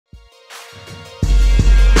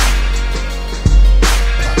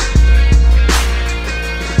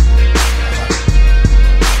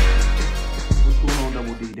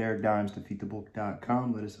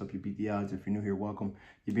DerekDimesDefeatTheBook.com. Let us help you beat the odds. If you're new here, welcome.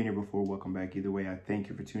 You've been here before, welcome back. Either way, I thank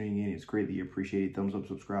you for tuning in. It's greatly appreciated. Thumbs up,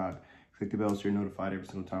 subscribe, click the bell so you're notified every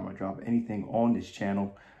single time I drop anything on this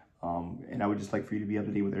channel. And I would just like for you to be up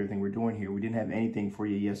to date with everything we're doing here. We didn't have anything for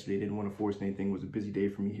you yesterday. Didn't want to force anything. It was a busy day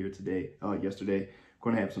for me here today. Yesterday.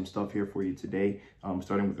 Going to have some stuff here for you today,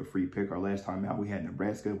 starting with a free pick. Our last time out, we had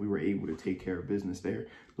Nebraska. We were able to take care of business there.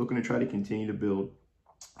 Looking to try to continue to build.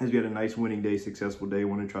 As we had a nice winning day, successful day,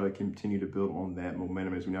 want to try to continue to build on that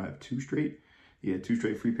momentum as we now have two straight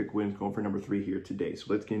free pick wins, going for number 3 here today. So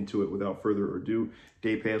let's get into it without further ado.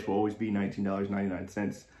 Day pass will always be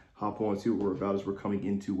 $19.99. Hop on, see what we're about as we're coming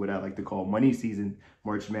into what I like to call money season.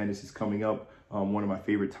 March Madness is coming up. One of my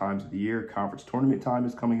favorite times of the year. Conference tournament time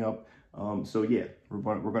is coming up. So yeah, we're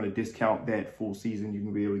going to discount that full season. You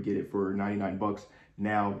can be able to get it for 99 bucks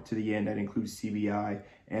now to the end. That includes CBI,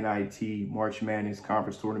 NIT, March Madness,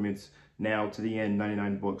 conference tournaments. Now to the end,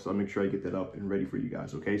 99 bucks. I'll make sure I get that up and ready for you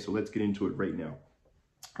guys. Okay, so let's get into it right now.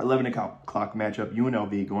 11 o'clock matchup,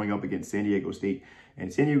 UNLV going up against San Diego State.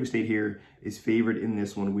 And San Diego State here is favored in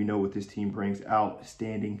this one. We know what this team brings: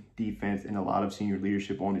 outstanding defense and a lot of senior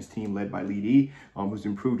leadership on this team, led by Lead E, who's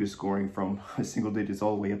improved his scoring from single digits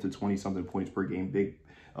all the way up to 20-something points per game. Big,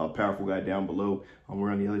 powerful guy down below.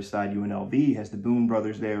 We're on the other side. UNLV has the Boone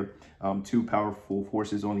brothers there, two powerful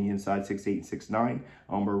forces on the inside, 6'8" and 6'9".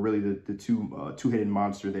 Are really the two-headed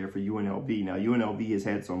monster there for UNLV. Now, UNLV has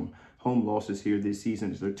had some home losses here this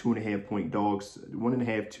season. They're 2.5-point dogs,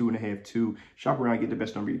 1.5, 2.5, 2. Shop around, get the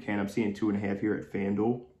best number you can. I'm seeing 2.5 here at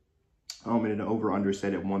FanDuel. And an over-under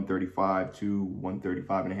set at 135 to 135.5,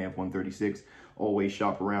 136. Always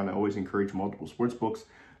shop around. I always encourage multiple sports books.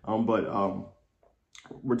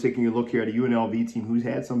 We're taking a look here at a UNLV team who's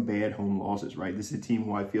had some bad home losses, right? This is a team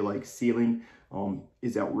who I feel like ceiling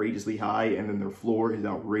is outrageously high, and then their floor is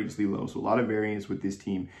outrageously low. So a lot of variance with this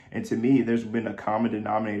team. And to me, there's been a common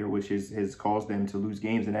denominator which has caused them to lose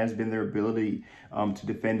games, and has been their ability to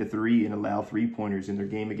defend a 3 and allow 3-pointers. In their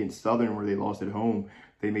game against Southern, where they lost at home,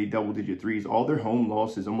 they made double-digit threes. All their home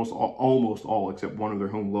losses, almost all except one of their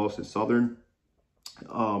home losses, Southern,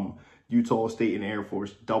 Utah State, and Air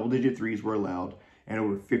Force, double-digit threes were allowed, and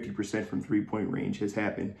over 50% from 3-point range has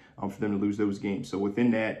happened for them to lose those games. So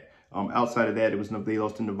within that, outside of that, they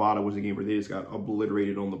lost to Nevada, was a game where they just got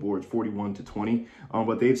obliterated on the boards, 41-20.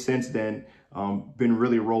 But they've since then been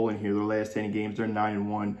really rolling here. Their last 10 games, they're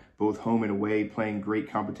 9-1, both home and away, playing great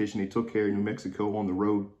competition. They took care of New Mexico on the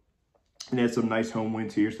road and had some nice home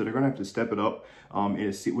wins here. So they're going to have to step it up,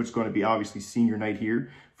 which is going to be obviously senior night here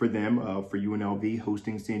for them, for UNLV,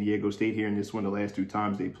 hosting San Diego State here in this one. The last two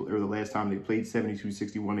times the last time they played,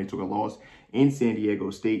 72-61, they took a loss in San Diego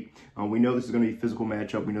State. We know this is going to be a physical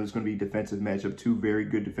matchup. We know it's going to be a defensive matchup. Two very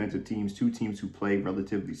good defensive teams, two teams who play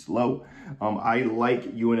relatively slow. I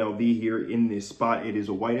like UNLV here in this spot. It is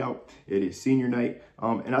a whiteout. It is senior night.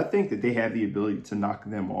 And I think that they have the ability to knock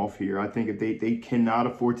them off here. I think if they cannot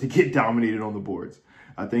afford to get dominated on the boards.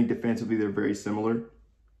 I think defensively they're very similar.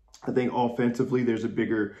 I think offensively there's a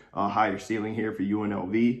bigger, higher ceiling here for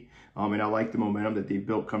UNLV. And I like the momentum that they've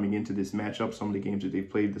built coming into this matchup. Some of the games that they've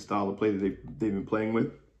played, the style of play that they've been playing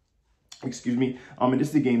with. Excuse me. And this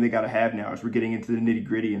is the game they got to have now as we're getting into the nitty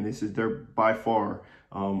gritty. And they're by far,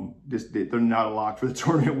 they're not a lock for the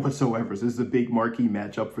tournament whatsoever. So this is a big marquee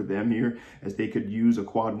matchup for them here, as they could use a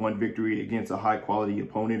quad 1 victory against a high quality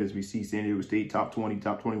opponent, as we see San Diego State top 20,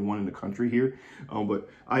 top 21 in the country here. But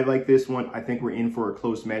I like this one. I think we're in for a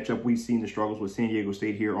close matchup. We've seen the struggles with San Diego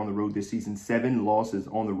State here on the road this season. 7 losses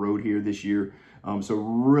on the road here this year. So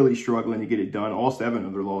really struggling to get it done. All 7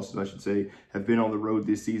 of their losses, I should say, have been on the road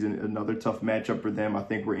this season. Another tough matchup for them. I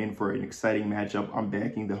think we're in for an exciting matchup. I'm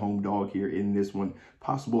backing the home dog here in this one.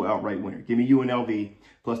 Possible outright winner. Give me UNLV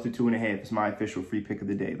plus the 2.5. It's my official free pick of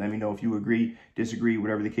the day. Let me know if you agree, disagree,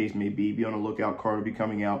 whatever the case may be. Be on the lookout. Card will be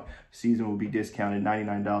coming out. Season will be discounted,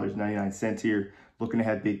 $99.99 here. Looking to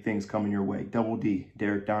have big things coming your way. Double D,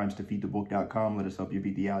 DerekDimesDefeatTheBook.com. Let us help you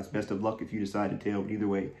beat the odds. Best of luck if you decide to tail. But either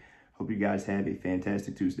way, hope you guys have a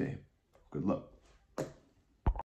fantastic Tuesday. Good luck.